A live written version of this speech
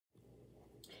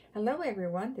Hello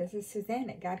everyone, this is Suzanne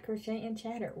at God Crochet and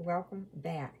Chatter. Welcome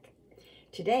back.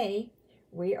 Today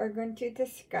we are going to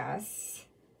discuss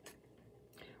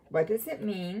what does it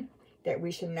mean that we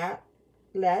should not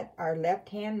let our left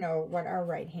hand know what our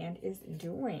right hand is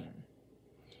doing.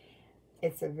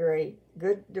 It's a very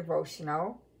good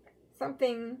devotional,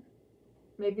 something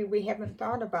maybe we haven't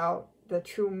thought about the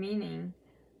true meaning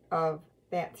of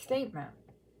that statement.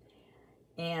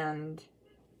 And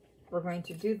we're going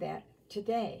to do that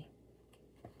today.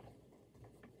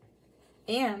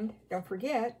 And don't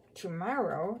forget,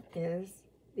 tomorrow is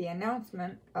the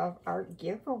announcement of our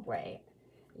giveaway.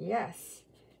 Yes,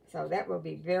 so that will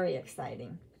be very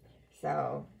exciting.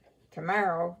 So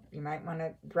tomorrow you might want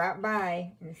to drop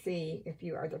by and see if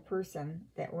you are the person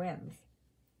that wins.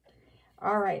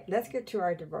 All right, let's get to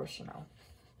our devotional.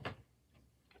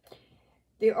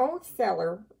 The old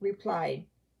seller replied,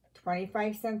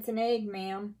 25 cents an egg,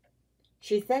 ma'am.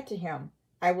 She said to him,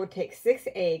 I will take 6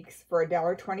 eggs for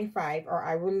 $1.25 or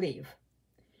I will leave.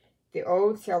 The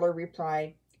old seller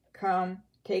replied, come,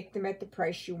 take them at the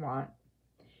price you want.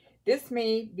 This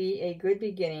may be a good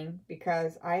beginning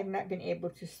because I have not been able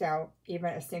to sell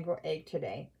even a single egg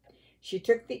today. She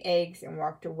took the eggs and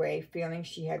walked away feeling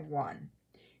she had won.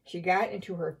 She got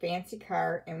into her fancy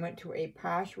car and went to a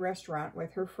posh restaurant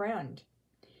with her friend.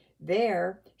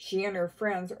 There, she and her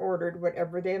friends ordered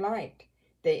whatever they liked.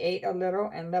 They ate a little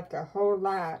and left a whole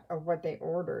lot of what they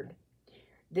ordered.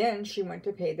 Then she went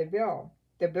to pay the bill.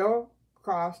 The bill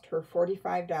cost her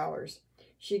 $45.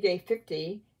 She gave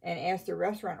 $50 and asked the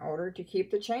restaurant owner to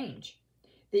keep the change.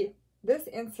 This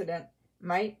incident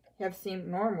might have seemed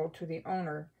normal to the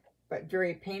owner, but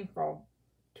very painful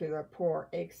to the poor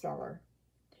egg seller.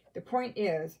 The point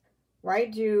is, why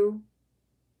do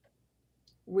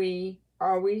we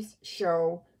always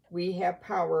show we have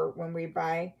power when we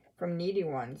buy from needy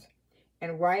ones?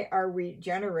 And why are we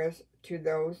generous to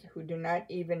those who do not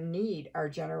even need our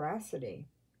generosity?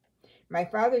 My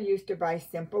father used to buy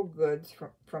simple goods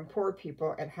from poor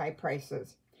people at high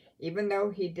prices, even though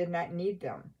he did not need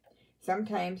them.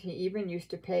 Sometimes he even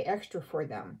used to pay extra for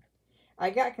them.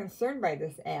 I got concerned by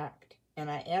this act,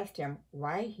 and I asked him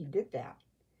why he did that.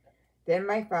 Then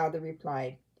my father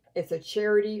replied, it's a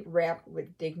charity wrapped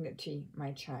with dignity,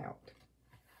 my child.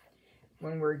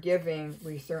 When we're giving,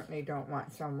 we certainly don't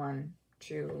want someone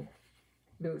to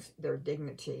lose their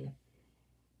dignity.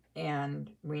 And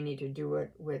we need to do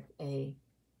it with a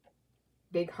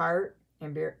big heart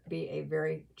and be a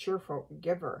very cheerful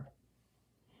giver.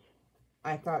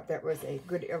 I thought that was a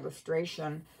good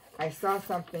illustration. I saw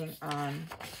something on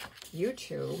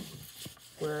YouTube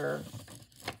where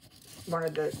one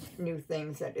of the new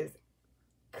things that is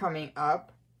coming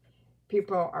up,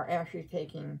 people are actually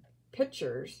taking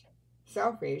pictures,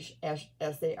 selfies,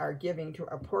 as they are giving to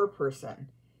a poor person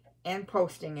and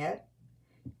posting it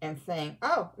and saying,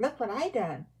 oh, look what I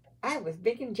done. I was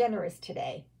big and generous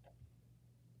today.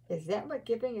 Is that what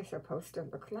giving is supposed to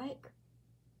look like?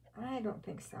 I don't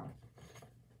think so.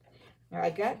 Now, I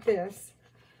got this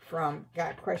from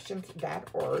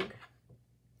gotquestions.org,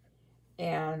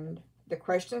 and the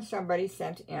question somebody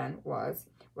sent in was,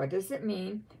 what does it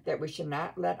mean that we should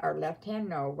not let our left hand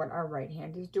know what our right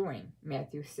hand is doing?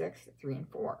 Matthew 6, 3 and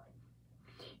 4.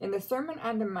 In the Sermon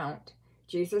on the Mount,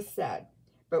 Jesus said,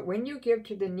 but when you give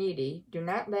to the needy, do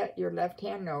not let your left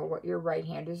hand know what your right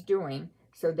hand is doing,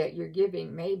 so that your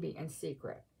giving may be in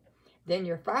secret. Then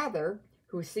your Father,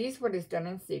 who sees what is done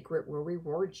in secret, will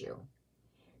reward you.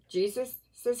 Jesus'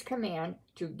 command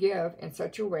to give in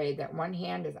such a way that one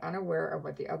hand is unaware of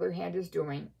what the other hand is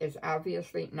doing is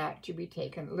obviously not to be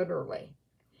taken literally.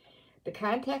 The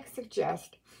context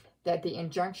suggests that the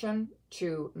injunction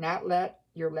to not let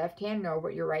your left hand know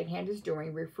what your right hand is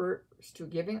doing refers to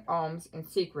giving alms in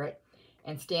secret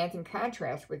and stands in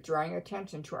contrast with drawing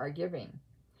attention to our giving.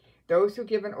 Those who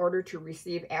give in order to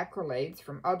receive accolades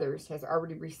from others has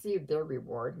already received their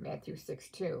reward, Matthew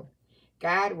 6:2.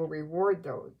 God will reward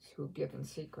those who give in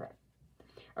secret.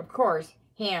 Of course,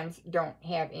 hands don't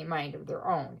have a mind of their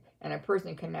own, and a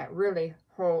person cannot really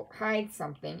hide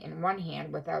something in one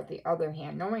hand without the other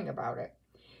hand knowing about it.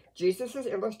 Jesus'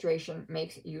 illustration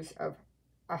makes use of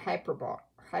a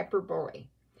hyperbole,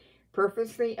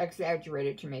 purposely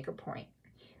exaggerated to make a point.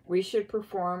 We should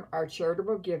perform our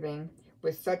charitable giving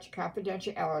with such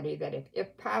confidentiality that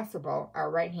if possible, our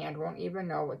right hand won't even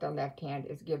know what the left hand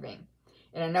is giving.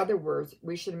 In other words,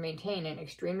 we should maintain an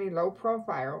extremely low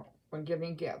profile when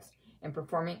giving gifts and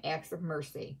performing acts of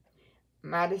mercy.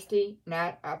 Modesty,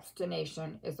 not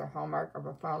obstination, is a hallmark of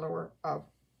a follower of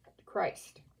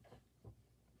Christ.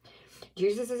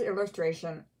 Jesus'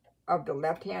 illustration of the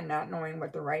left hand not knowing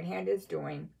what the right hand is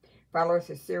doing follows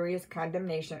a serious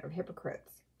condemnation of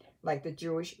hypocrites, like the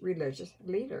Jewish religious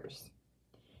leaders.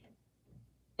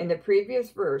 In the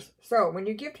previous verse, so when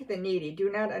you give to the needy,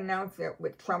 do not announce it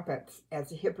with trumpets, as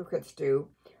the hypocrites do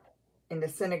in the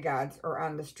synagogues or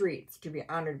on the streets, to be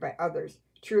honored by others.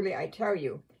 Truly, I tell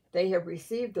you, they have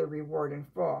received their reward in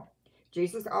full.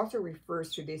 Jesus also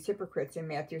refers to these hypocrites in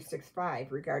Matthew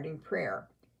 6:5 regarding prayer,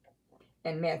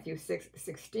 and Matthew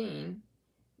 6:16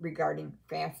 regarding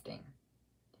fasting.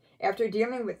 After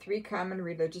dealing with three common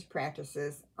religious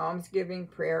practices, almsgiving,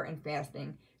 prayer, and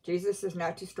fasting, Jesus is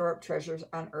not to store up treasures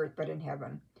on earth but in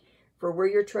heaven. For where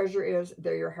your treasure is,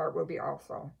 there your heart will be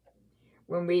also.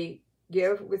 When we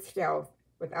give with stealth,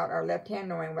 without our left hand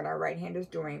knowing what our right hand is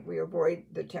doing, we avoid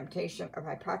the temptation of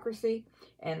hypocrisy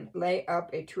and lay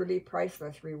up a truly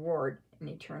priceless reward in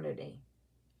eternity.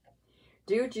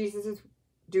 Do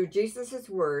Jesus'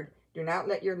 word, do not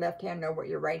let your left hand know what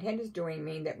your right hand is doing,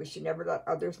 mean that we should never let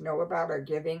others know about our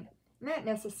giving? Not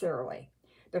necessarily.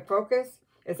 The focus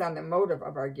is on the motive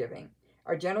of our giving.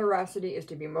 Our generosity is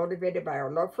to be motivated by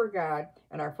our love for God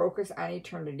and our focus on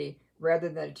eternity rather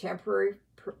than the temporary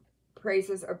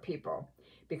praises of people.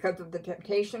 Because of the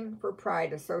temptation for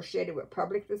pride associated with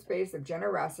public displays of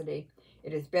generosity,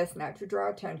 it is best not to draw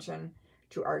attention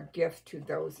to our gifts to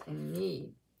those in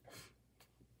need.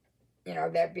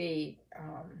 That'd be,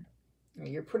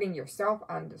 you're putting yourself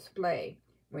on display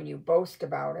when you boast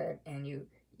about it and you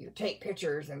take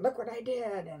pictures and look what I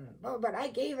did and, oh, but I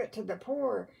gave it to the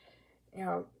poor.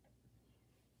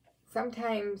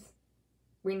 Sometimes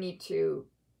we need to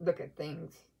look at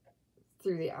things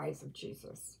through the eyes of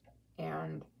Jesus.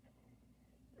 And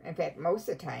in fact, most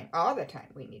of the time, all the time,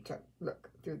 we need to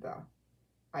look through the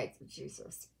eyes of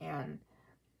Jesus and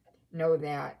know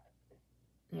that,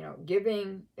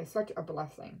 giving is such a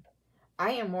blessing.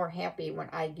 I am more happy when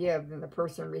I give than the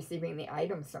person receiving the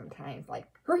item sometimes. Like,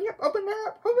 hurry up, open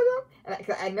up. And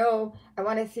I know I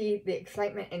want to see the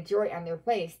excitement and joy on their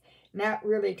face. Not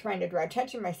really trying to draw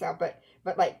attention to myself, but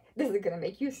like, this is going to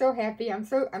make you so happy. I'm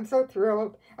so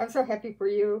thrilled. I'm so happy for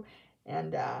you.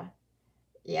 And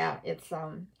yeah, it's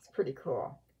pretty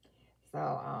cool.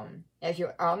 So as you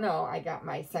all know, I got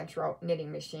my Sentro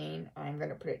Knitting Machine. I'm going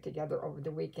to put it together over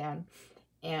the weekend.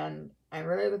 And I'm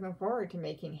really looking forward to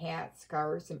making hats,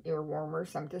 scarves, and ear warmers,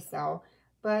 some to sell,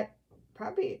 but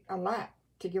probably a lot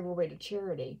to give away to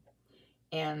charity.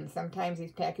 And sometimes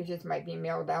these packages might be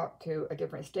mailed out to a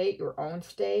different state, your own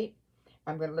state.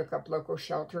 I'm going to look up local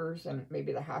shelters and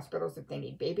maybe the hospitals if they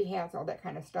need baby hats, all that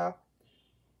kind of stuff.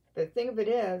 But the thing of it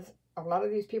is, a lot of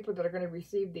these people that are going to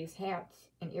receive these hats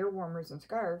and ear warmers and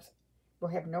scarves will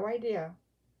have no idea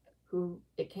who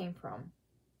it came from.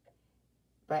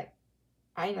 But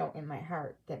I know in my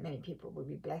heart that many people will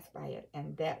be blessed by it,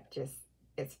 and that just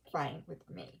is fine with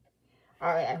me.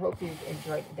 All right, I hope you've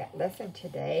enjoyed that lesson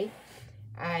today.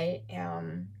 I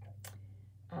am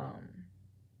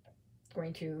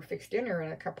going to fix dinner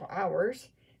in a couple hours.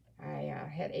 I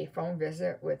had a phone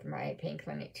visit with my pain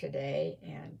clinic today,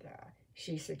 and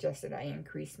she suggested I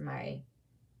increase my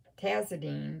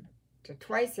Tazidine to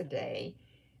twice a day.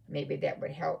 Maybe that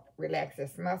would help relax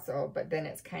this muscle, but then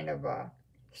it's kind of a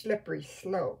slippery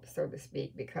slope, so to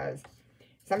speak, because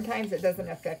sometimes it doesn't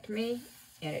affect me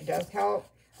and it does help.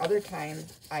 Other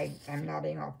times I'm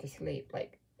nodding off to sleep.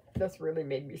 Like, this really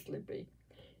made me sleepy,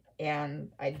 and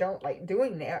I don't like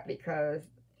doing that because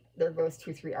there goes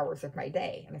 2-3 hours of my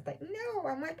day, and it's like, no,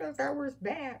 I want those hours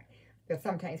back. Because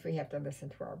sometimes we have to listen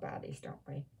to our bodies, don't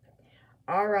we?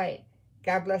 All right,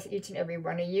 God bless each and every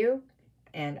one of you,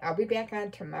 and I'll be back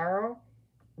on tomorrow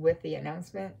with the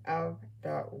announcement of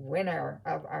the winner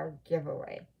of our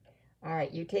giveaway. All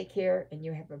right, you take care, and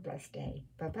you have a blessed day.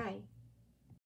 Bye-bye.